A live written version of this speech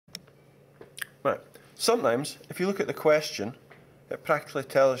Right. Sometimes, if you look at the question, it practically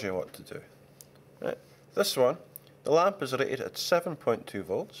tells you what to do. Right. This one, the lamp is rated at 7.2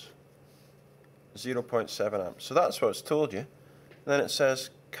 volts, 0.7 amps. So that's what it's told you. Then it says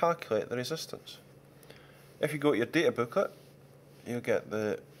calculate the resistance. If you go to your data booklet, you'll get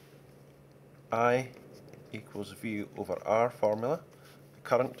the I equals V over R formula. The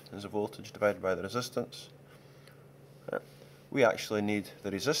current is the voltage divided by the resistance. We actually need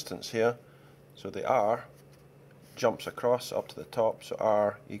the resistance here, so the R jumps across up to the top, so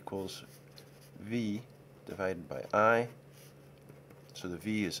R equals V divided by I. So the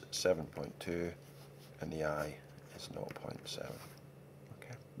V is 7.2 and the I is 0.7.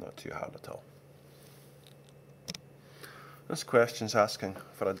 Okay, not too hard at all. This question is asking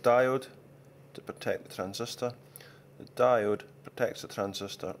for a diode to protect the transistor. The diode protects the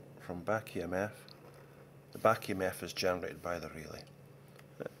transistor from back EMF. The back EMF is generated by the relay.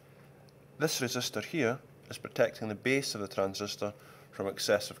 This resistor here is protecting the base of the transistor from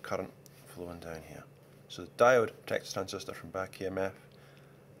excessive current flowing down here. So the diode protects the transistor from back EMF,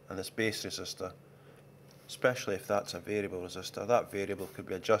 and this base resistor, especially if that's a variable resistor, that variable could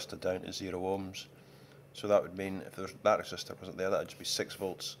be adjusted down to 0 ohms. So that would mean if that resistor wasn't there, that would just be 6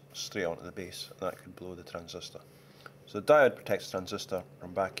 volts straight onto the base, and that could blow the transistor. So the diode protects the transistor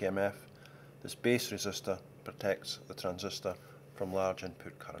from back EMF. This base resistor protects the transistor from large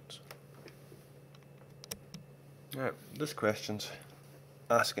input currents. Right, this question's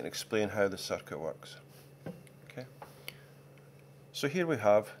asking to explain how the circuit works. Okay. So here we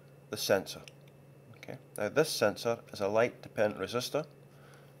have the sensor. Okay. Now this sensor is a light dependent resistor.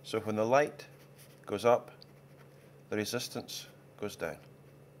 So when the light goes up, the resistance goes down.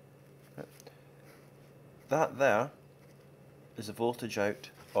 Right. That there is the voltage out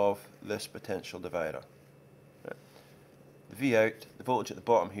of this potential divider. Right. The V out, the voltage at the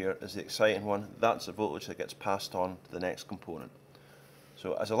bottom here, is the exciting one. That's the voltage that gets passed on to the next component.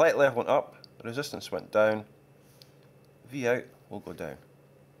 So as the light level went up, the resistance went down. V out will go down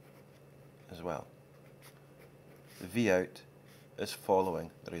as well. The V out is following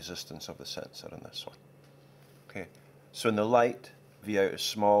the resistance of the sensor in this one. Okay, so in the light, V out is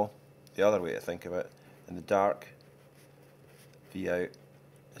small. The other way to think of it, in the dark, V out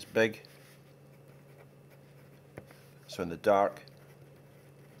is big. So in the dark,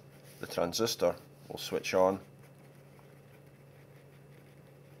 the transistor will switch on.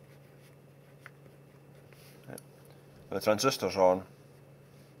 When the transistor's on,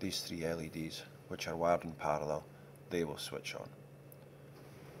 these 3 LEDs, which are wired in parallel, they will switch on.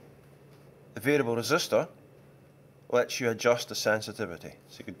 The variable resistor lets you adjust the sensitivity,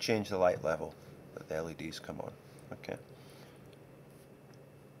 so you can change the light level that the LEDs come on. Okay.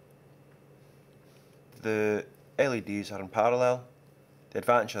 The LEDs are in parallel. The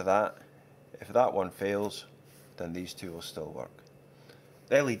advantage of that, if that one fails, then these two will still work.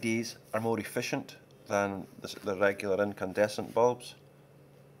 The LEDs are more efficient than the regular incandescent bulbs.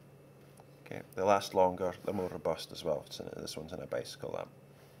 Okay, they last longer, they're more robust as well. This one's in a bicycle lamp.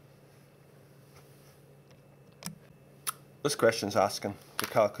 This question's asking to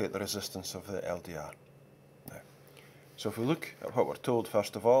calculate the resistance of the LDR. Now, so if we look at what we're told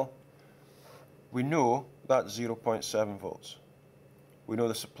first of all, we know that's 0.7 volts. We know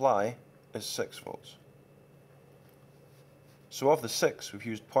the supply is 6 volts. So of the 6, we've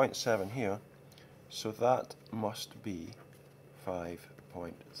used 0.7 here, so that must be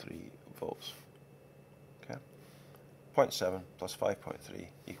 5.3 volts. Okay? 0.7 plus 5.3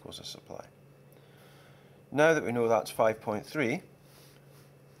 equals the supply. Now that we know that's 5.3,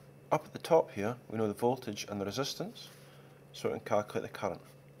 up at the top here, we know the voltage and the resistance, so we can calculate the current.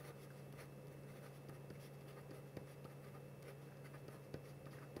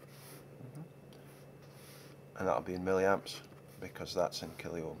 And that'll be in milliamps, because that's in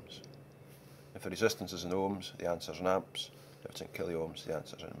kiloohms. If the resistance is in ohms, the answer's in amps. If it's in kiloohms, the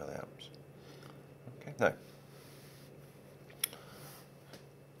answer's in milliamps. Okay, now,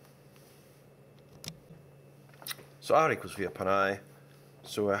 so R equals V upon I.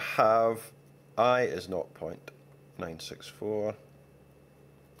 So I have I is 0.964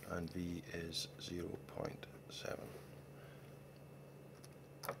 and V is 0.7.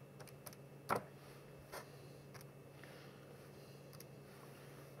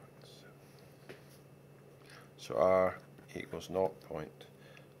 So R equals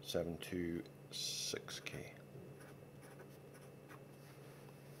 0.726K.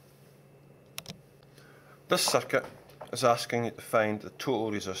 This circuit is asking you to find the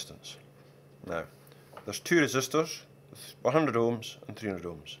total resistance. Now, there's two resistors, 100 ohms and 300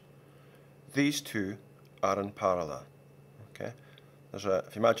 ohms. These two are in parallel. Okay, if you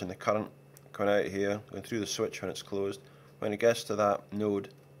imagine the current coming out of here, going through the switch when it's closed. When it gets to that node,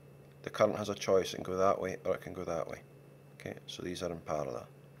 the current has a choice. It can go that way or it can go that way. Okay, so these are in parallel.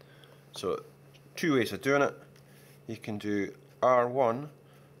 So two ways of doing it. You can do R1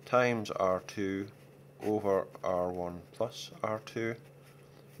 times R2 over R1 plus R2.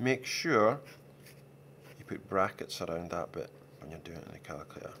 Make sure you put brackets around that bit when you're doing it in the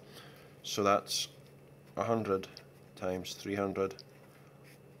calculator. So that's 100 times 300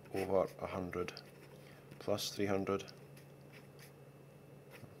 over 100 plus 300.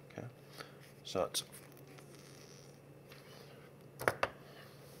 Okay, so that's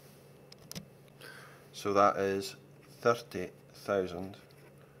that is 30,000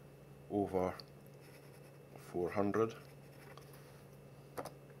 over 400.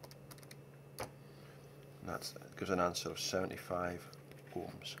 And that gives an answer of 75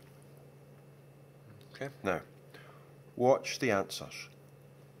 ohms. Okay, now watch the answers.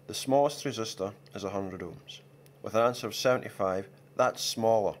 The smallest resistor is 100 ohms. With an answer of 75, that's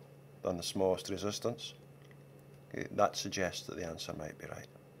smaller than the smallest resistance. Okay, that suggests that the answer might be right.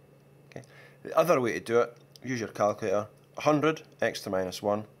 Okay. The other way to do it, use your calculator. 100 x to minus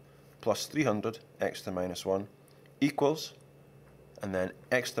 1 plus 300 x to minus 1 equals, and then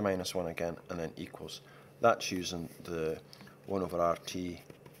x to minus 1 again, and then equals. That's using the 1 over RT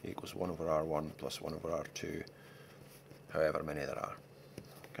equals 1 over R1 plus 1 over R2, however many there are.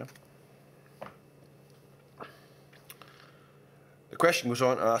 Okay. The question goes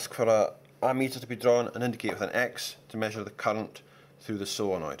on to ask for a ammeter to be drawn and indicate with an X to measure the current through the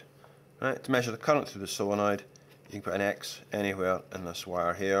solenoid. Right, to measure the current through the solenoid, you can put an X anywhere in this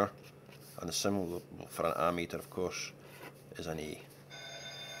wire here, and the symbol for an ammeter, of course, is an E.